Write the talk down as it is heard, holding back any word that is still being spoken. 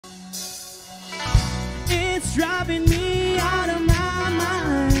It's driving me out of my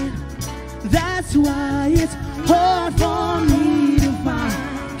mind. That's why it's hard for me to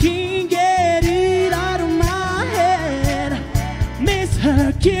find. Can't get it out of my head. Miss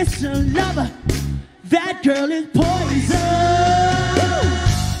her, kiss her, lover. That girl is poison.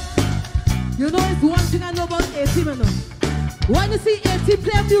 You know, it's one thing I know about A-Team, you know. When you see A-Team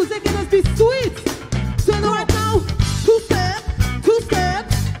play music, it must be sweet. So you know right now, two-step, two-step,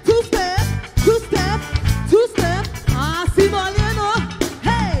 two-step, two-step, two-step. Ah, Simon, you know.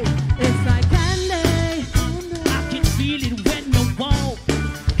 Hey, it's like candy. I can feel it when you walk.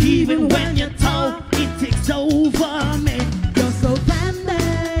 Even when you talk, it takes over me. You're so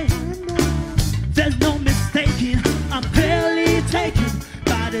candy. There's no mistaking, I'm barely taken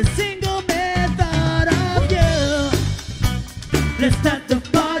by the single method of you. Let's start the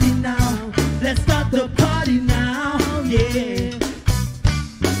party now. Let's start the party now, yeah.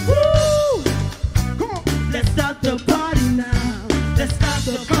 Woo! Come on. Let's start the party now. Let's start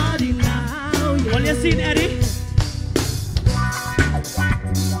the party now, yeah. What you seen, Eddie?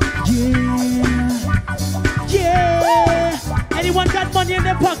 Yeah, yeah. Anyone got money in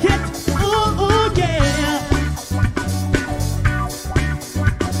their pocket? Ooh, ooh, yeah.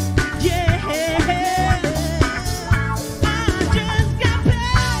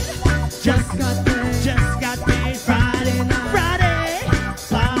 Just got paid Friday night. Friday,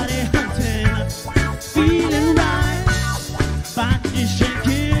 party hunting, feeling right, body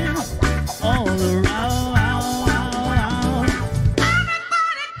shaking all around.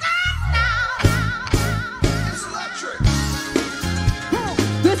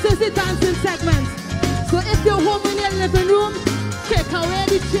 This is the dancing segment. So if you're home in your living room, take away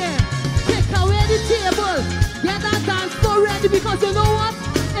the chair, take away the table, get that dance floor ready because you know what?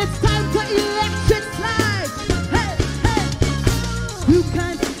 It's time to electric slide. Hey, hey. You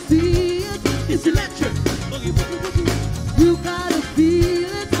can't see it. It's electric. Boogie, boogie, boogie. You gotta feel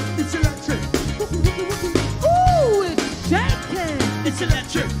it. It's electric. Boogie, boogie, boogie. Ooh, it's shaking. It's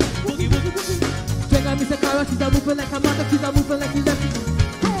electric. Boogie, boogie, boogie. Check out Mr. Carrot, she's a moving like a mother, she's a moving like electric.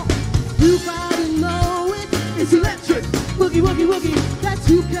 You gotta know it. It's electric. Boogie, boogie, boogie. That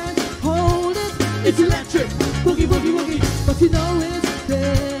you can't hold it. It's electric. Boogie, boogie, boogie. But you know it's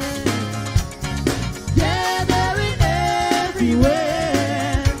there. Yeah, they're in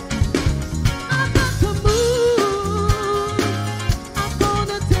everywhere. I'm got to move. I'm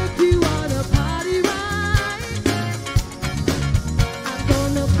gonna take you on a party ride. I'm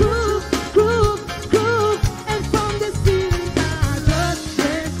gonna groove, groove, groove. And from the ceiling I just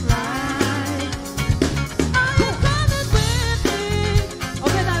can't slide. Are you coming with me?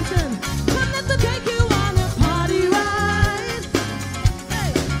 Okay, dancing. Come, let me take you on a party ride.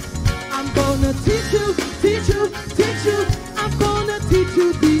 Hey, I'm gonna teach you, teach you, teach you. I'm gonna teach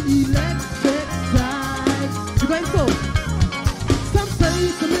you the electric slide. You going so? Some say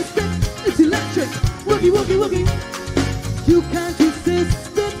it's a mistake. It's electric. Woogie, woogie, woogie. You can't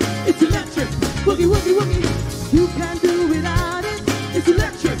resist it. It's electric. Woogie, woogie, woogie. You can't do without it. It's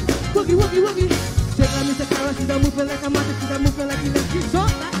electric. Woogie, woogie, woogie. Check out Mr. Carrot, she's a moving like a mother, she's a moving like electric. So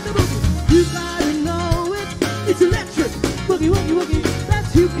like the boogie. You gotta know it. It's electric. Boogie, woogie, woogie. That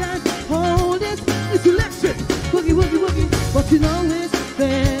you can't hold it. It's electric. Boogie, woogie, woogie. But you know it's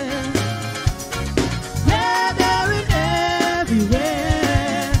there. Yeah, they're in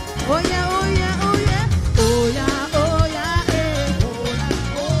everywhere. Oh yeah, oh yeah, oh yeah. Oh yeah, oh yeah, eh.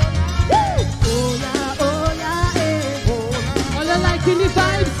 Oh yeah, oh yeah, eh. All you liking the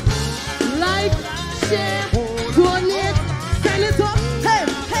vibes? Like, share, donate, send it up. Hey,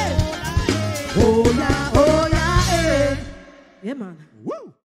 hey. Oh yeah, eh. Yeah, man.